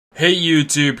Hey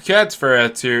YouTube, Cats for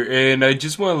Rats here, and I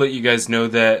just want to let you guys know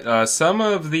that some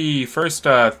of the first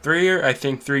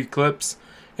three clips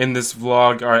in this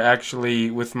vlog are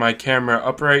actually with my camera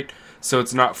upright, so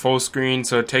it's not full screen,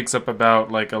 so it takes up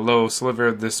about like a low sliver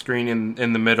of the screen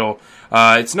in the middle.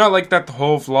 It's not like that the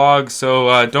whole vlog,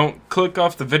 so don't click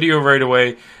off the video right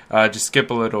away, just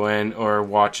skip a little in or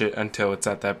watch it until it's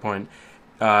at that point.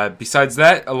 Besides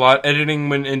that, a lot of editing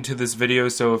went into this video,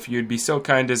 so if you'd be so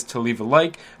kind as to leave a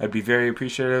like, I'd be very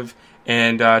appreciative.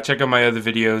 And check out my other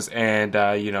videos and,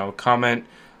 comment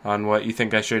on what you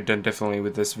think I should have done differently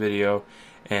with this video.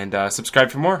 And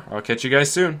subscribe for more. I'll catch you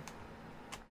guys soon.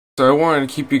 So I wanted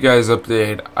to keep you guys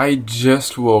updated. I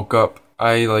just woke up.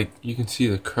 You can see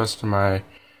the crust in my eye.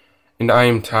 And I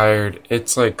am tired.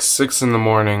 It's like 6 in the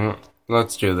morning.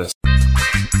 Let's do this.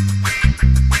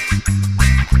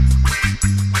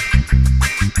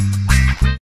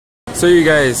 So you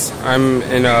guys, I'm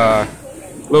in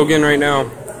Logan right now,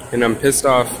 and I'm pissed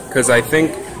off because I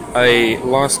think I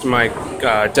lost my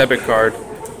debit card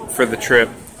for the trip.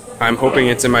 I'm hoping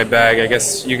it's in my bag. I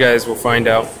guess you guys will find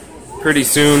out pretty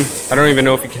soon. I don't even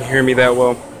know if you can hear me that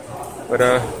well, but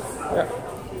yeah.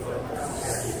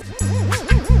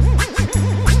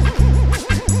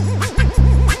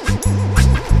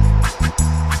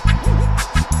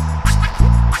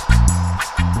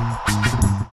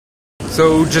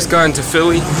 So just got into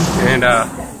Philly and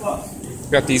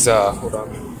got these hold on,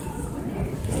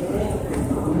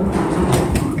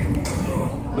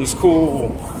 these cool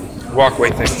walkway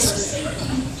things,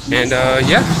 and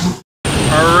yeah.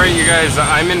 All right, you guys,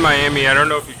 I'm in Miami. I don't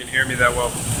know if you can hear me that well,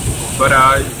 but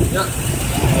yeah.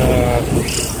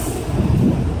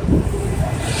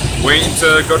 Waiting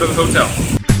to go to the hotel.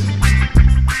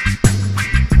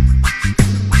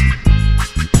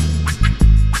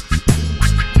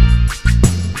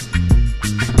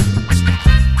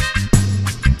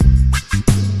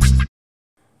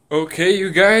 Okay,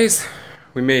 you guys,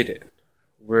 we made it.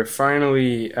 We're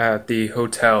finally at the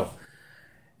hotel,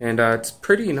 and it's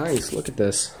pretty nice. Look at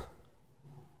this.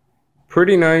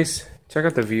 Pretty nice. Check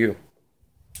out the view.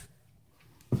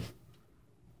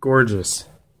 Gorgeous.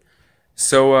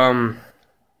 So,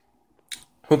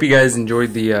 hope you guys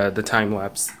enjoyed the time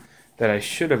lapse that I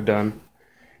should have done.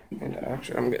 And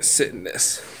actually, I'm gonna sit in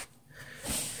this.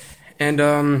 And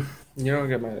I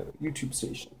got my YouTube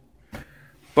station,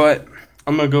 but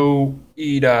I'm gonna go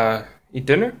eat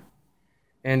dinner,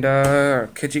 and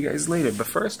catch you guys later. But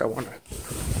first,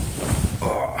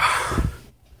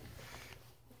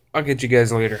 I'll get you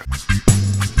guys later.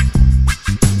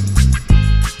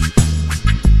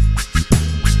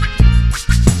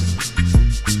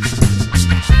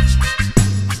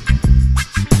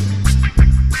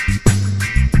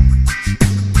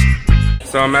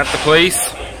 So I'm at the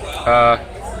place.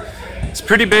 It's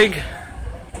pretty big.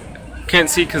 Can't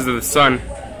see because of the sun,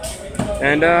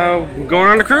 and we're going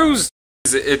on a cruise.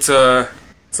 It's a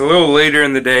little later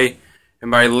in the day,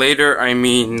 and by later I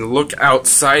mean look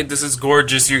outside. This is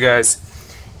gorgeous, you guys.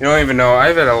 You don't even know.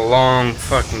 I've had a long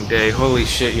fucking day. Holy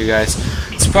shit, you guys.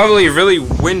 It's probably really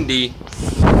windy.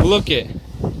 Look it.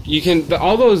 You can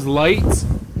all those lights.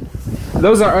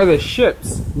 Those are the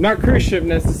ships, not cruise ship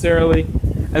necessarily.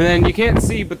 And then you can't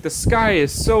see, but the sky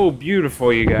is so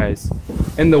beautiful, you guys.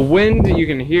 And the wind, you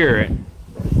can hear it.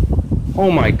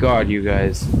 Oh my god, you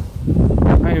guys.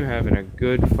 I am having a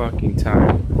good fucking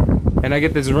time. And I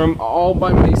get this room all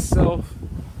by myself.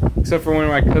 Except for when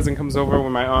my cousin comes over,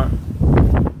 when my aunt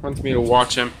wants me to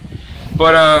watch him.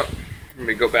 But, let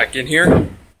me go back in here.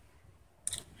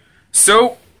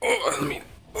 So,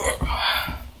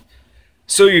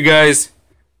 so you guys,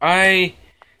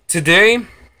 today,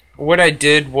 what I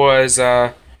did was,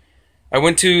 I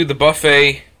went to the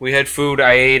buffet. We had food.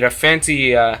 I ate a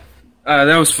fancy, that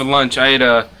was for lunch. I ate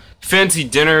a fancy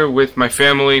dinner with my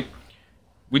family.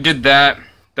 We did that.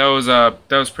 That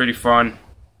was pretty fun.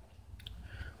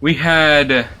 I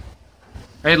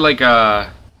had like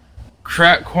a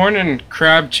corn and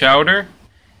crab chowder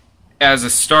as a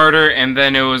starter, and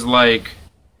then it was like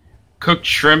cooked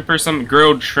shrimp or something,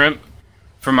 grilled shrimp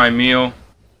for my meal.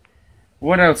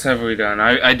 What else have we done?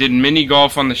 I did mini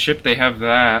golf on the ship. They have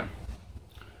that.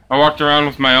 I walked around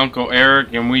with my Uncle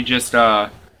Eric, and we just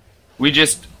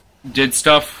did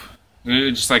stuff.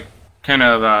 We just like kind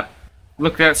of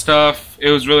looked at stuff.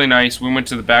 It was really nice. We went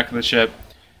to the back of the ship,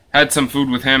 had some food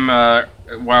with him a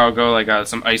while ago, like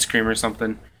some ice cream or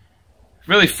something.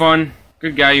 Really fun.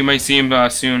 Good guy. You might see him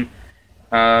soon.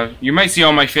 You might see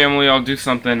all my family. I'll do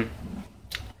something.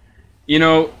 You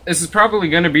know, this is probably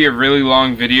going to be a really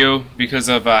long video because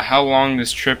of how long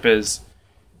this trip is.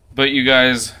 But you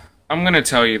guys, I'm going to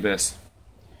tell you this.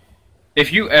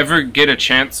 If you ever get a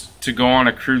chance to go on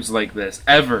a cruise like this.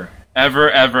 Ever. Ever,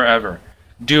 ever, ever.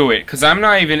 Do it. Because I'm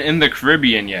not even in the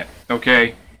Caribbean yet.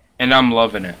 Okay? And I'm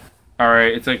loving it.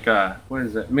 Alright, it's like, what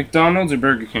is it? McDonald's or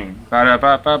Burger King?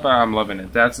 Ba-da-ba-ba-ba. I'm loving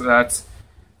it. That's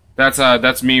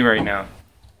me right now.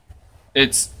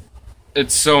 It's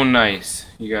so nice,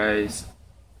 you guys.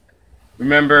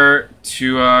 Remember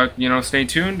to, you know, stay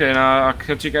tuned, and I'll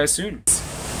catch you guys soon.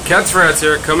 Cats Rats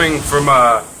here, coming from,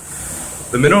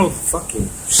 the middle of the fucking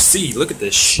sea. Look at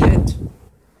this shit.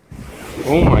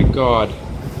 Oh my god.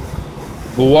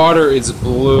 The water is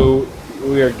blue.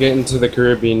 We are getting to the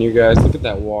Caribbean, you guys. Look at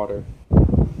that water. I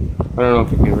don't know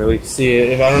if you can really see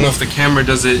it. I don't know if the camera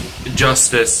does it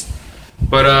justice.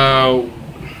 But,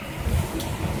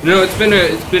 you know, it's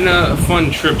been a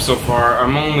fun trip so far.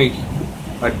 I'm only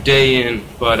a day in,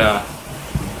 but I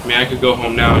mean, I could go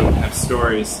home now and have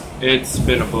stories. It's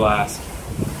been a blast.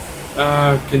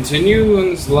 Continue on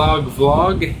this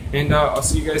vlog, and I'll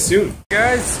see you guys soon.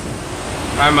 Guys,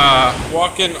 I'm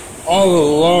walking all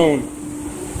alone,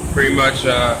 pretty much,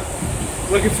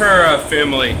 looking for a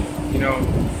family. You know,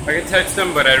 I can text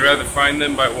them, but I'd rather find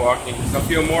them by walking, because I'll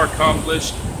feel more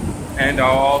accomplished, and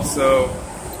I'll also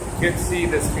get to see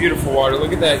this beautiful water.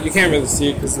 Look at that. You can't really see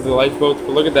it because of the lifeboats, but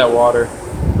look at that water.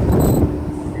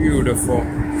 Beautiful.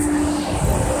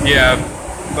 Yeah,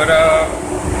 but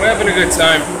we're having a good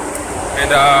time,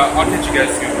 and I'll catch you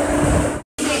guys soon.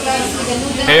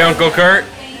 Hey, Uncle Kurt.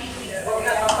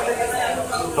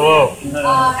 Hello.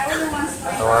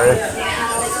 How are you?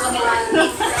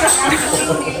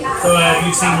 So have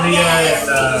you seen Leah and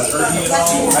Fergie at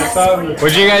all? I thought.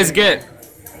 What'd you guys get?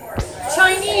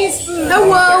 Chinese food.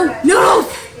 Hello. No.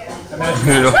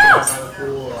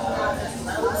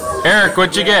 Eric,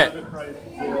 what'd you get?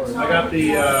 I got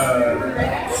the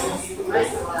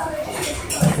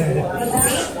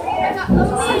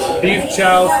beef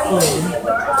chow spoon.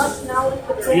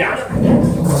 Yeah.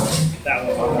 That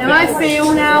one. Am I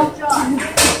fail now?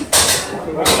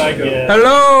 What did I get?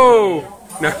 Hello!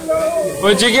 No.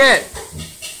 What'd you get?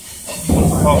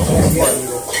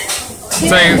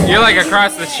 So you're like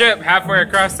across the ship, halfway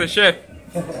across the ship.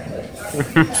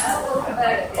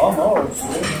 Almost.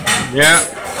 Yeah.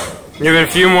 Give it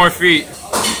a few more feet.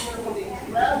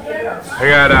 I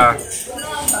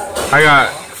got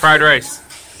fried rice.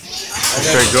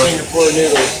 Very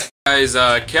good. Guys,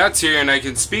 Cat's here, and I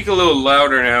can speak a little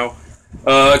louder now.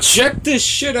 Check this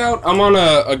shit out. I'm on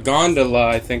a gondola,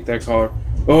 I think they're called.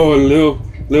 Oh,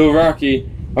 Lil Rocky.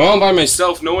 I'm all by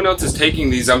myself. No one else is taking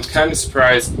these. I'm kind of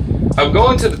surprised. I'm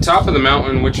going to the top of the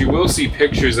mountain, which you will see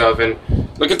pictures of, and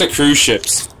look at the cruise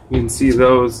ships. You can see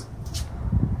those.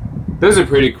 Those are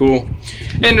pretty cool.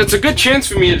 And it's a good chance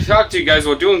for me to talk to you guys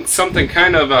while doing something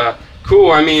kind of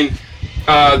cool. I mean,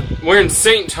 we're in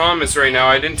St. Thomas right now.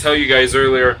 I didn't tell you guys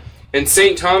earlier. And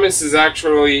St. Thomas is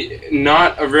actually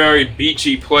not a very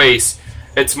beachy place.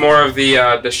 It's more of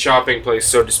the shopping place,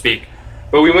 so to speak.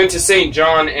 But we went to St.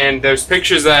 John, and there's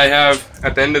pictures that I have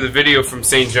at the end of the video from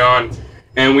St. John.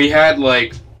 And we had,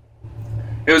 like,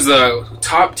 it was the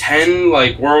top 10,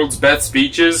 like, world's best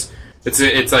beaches.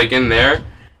 It's like, in there.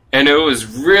 And it was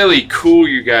really cool,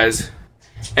 you guys.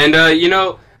 And, you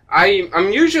know,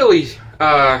 I'm usually,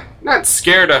 not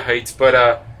scared of heights,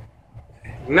 but,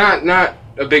 not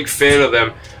a big fan of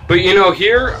them. But, you know,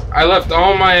 here, I left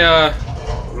all my,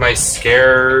 my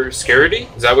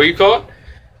scaredy? Is that what you call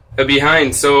it?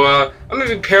 Behind. So, I'm gonna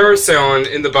be parasailing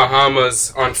in the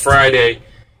Bahamas on Friday,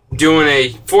 doing a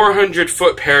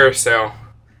 400-foot parasail.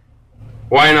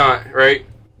 Why not, right?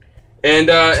 And,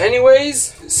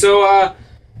 anyways, so,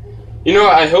 you know,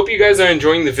 I hope you guys are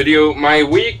enjoying the video. My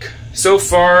week so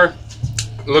far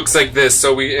looks like this.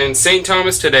 So we in St.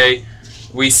 Thomas today.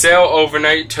 We sail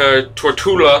overnight to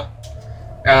Tortola.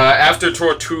 After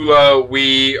Tortola,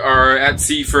 we are at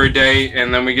sea for a day,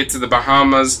 and then we get to the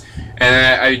Bahamas.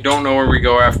 And I don't know where we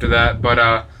go after that, but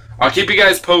I'll keep you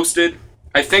guys posted.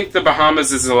 I think the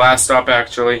Bahamas is the last stop,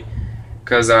 actually,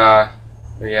 cause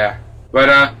yeah.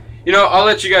 But you know, I'll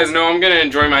let you guys know. I'm gonna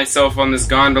enjoy myself on this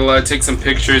gondola, take some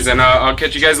pictures, and I'll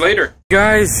catch you guys later.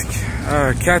 Guys,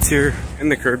 Cat's here in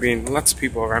the Caribbean. Lots of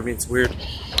people around me. It's weird.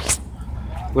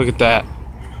 Look at that.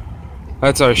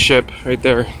 That's our ship right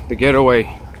there. The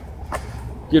getaway.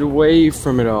 Get away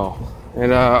from it all.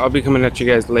 And I'll be coming at you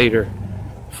guys later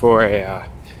for a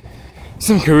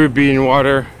some Caribbean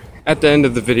water. At the end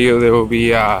of the video, there will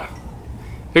be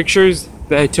pictures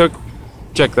that I took.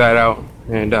 Check that out.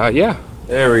 And yeah.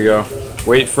 There we go.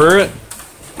 Wait for it.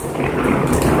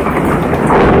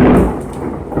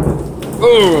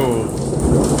 Oh,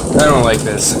 I don't like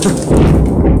this.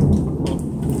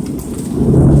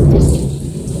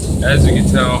 As you can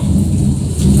tell,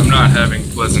 I'm not having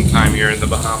pleasant time here in the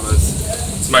Bahamas.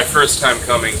 It's my first time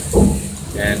coming,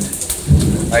 and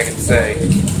I can say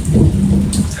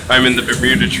I'm in the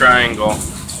Bermuda Triangle,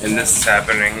 and this is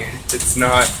happening. It's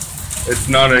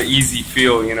not an easy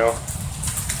feel, you know.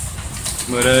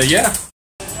 But yeah.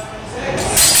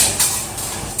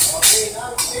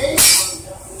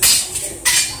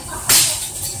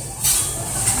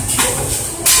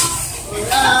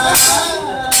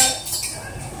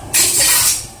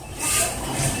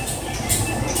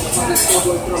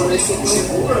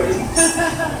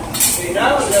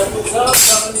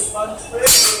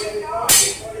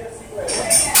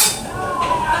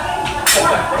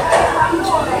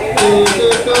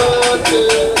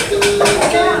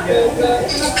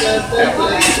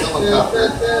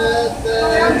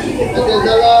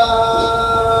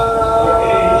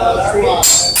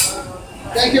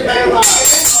 Thank you very much.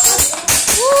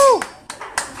 Woo!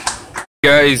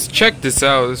 Guys, check this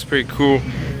out. This is pretty cool.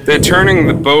 They're turning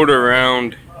the boat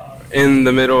around in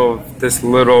the middle of this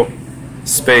little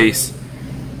space.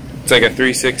 It's like a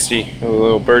 360. A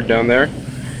little bird down there.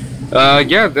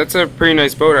 Yeah, that's a pretty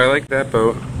nice boat. I like that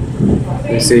boat.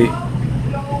 Let me see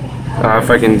if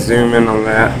I can zoom in on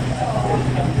that.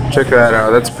 Check that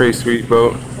out. That's a pretty sweet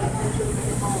boat.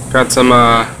 Got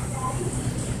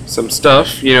some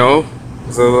stuff, you know.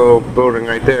 There's a little building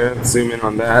right there. Let's zoom in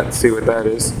on that. See what that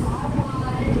is.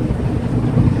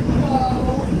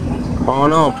 Oh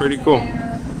no, pretty cool.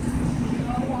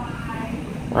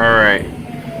 Alright.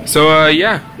 So,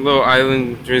 yeah, little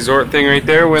island resort thing right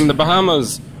there. We're in the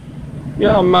Bahamas.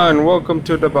 Yeah, man, welcome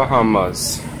to the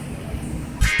Bahamas.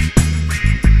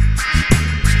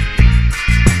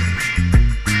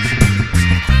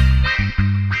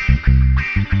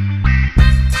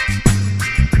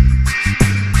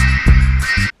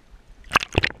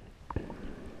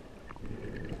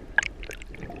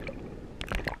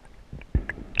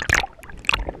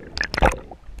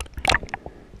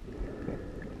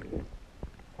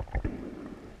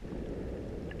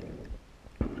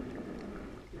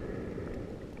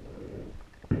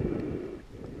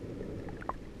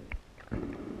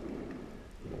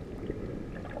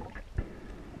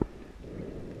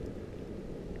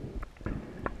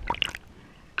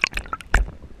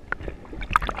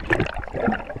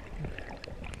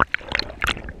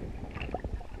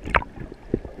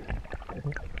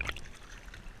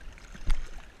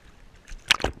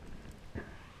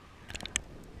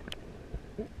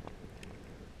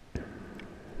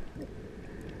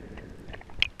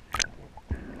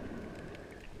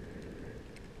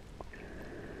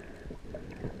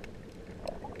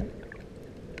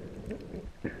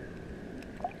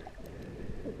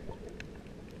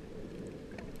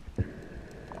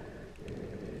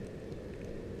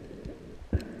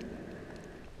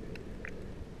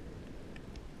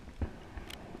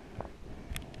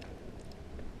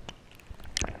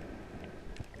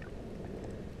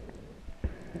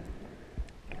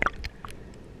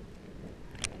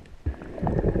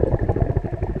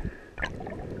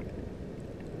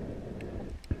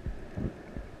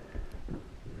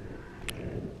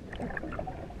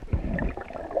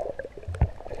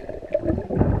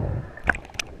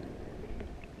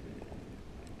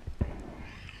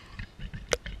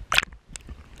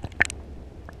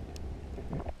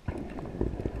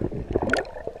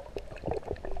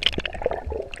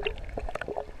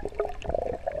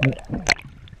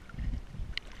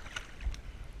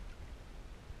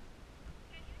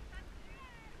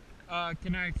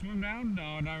 Can I swim down?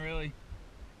 No, not really.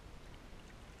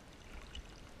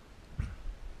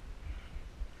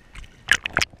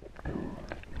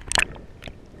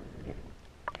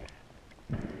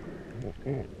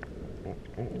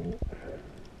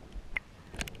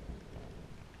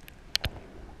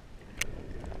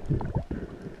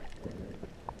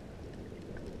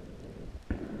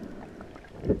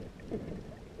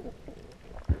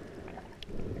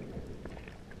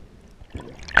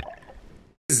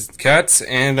 Cats,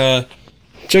 and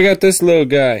check out this little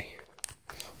guy.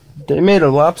 They made a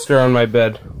lobster on my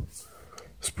bed.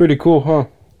 It's pretty cool, huh?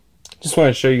 Just want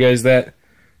to show you guys that.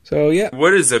 So yeah.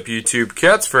 What is up, YouTube?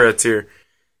 Cats Frats here.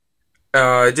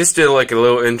 I just did like a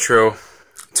little intro.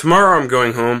 Tomorrow I'm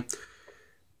going home.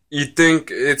 You'd think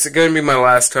it's gonna be my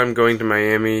last time going to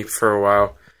Miami for a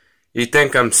while. You'd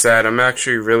think I'm sad. I'm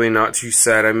actually really not too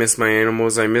sad. I miss my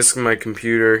animals. I miss my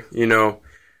computer. You know,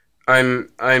 I'm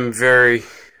very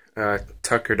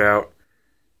tuckered out,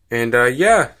 and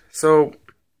yeah, so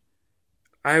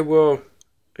I will,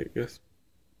 I guess,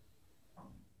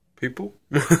 people,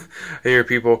 I hear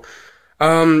people,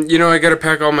 you know, I gotta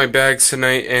pack all my bags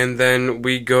tonight, and then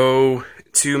we go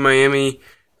to Miami.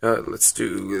 Let's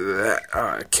do that.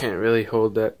 I can't really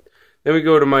hold that. Then we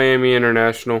go to Miami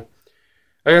International.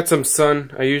 I got some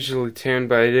sun. I usually tan,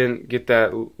 but I didn't get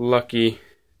that lucky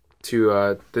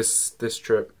to this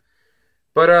trip.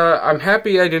 But I'm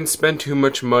happy I didn't spend too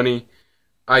much money.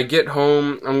 I get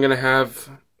home, I'm gonna have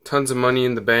tons of money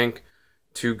in the bank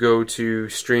to go to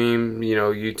stream, you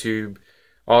know, YouTube,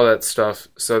 all that stuff.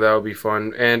 So that'll be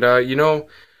fun. And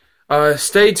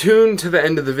stay tuned to the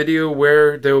end of the video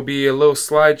where there will be a little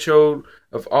slideshow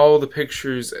of all the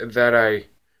pictures that I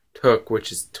took,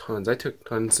 which is tons. I took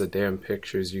tons of damn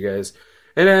pictures, you guys.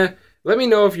 And let me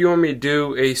know if you want me to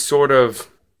do a sort of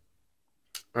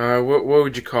what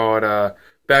would you call it,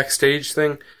 backstage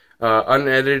thing,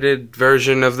 unedited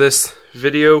version of this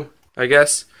video, I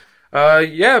guess.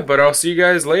 Yeah, but I'll see you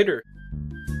guys later.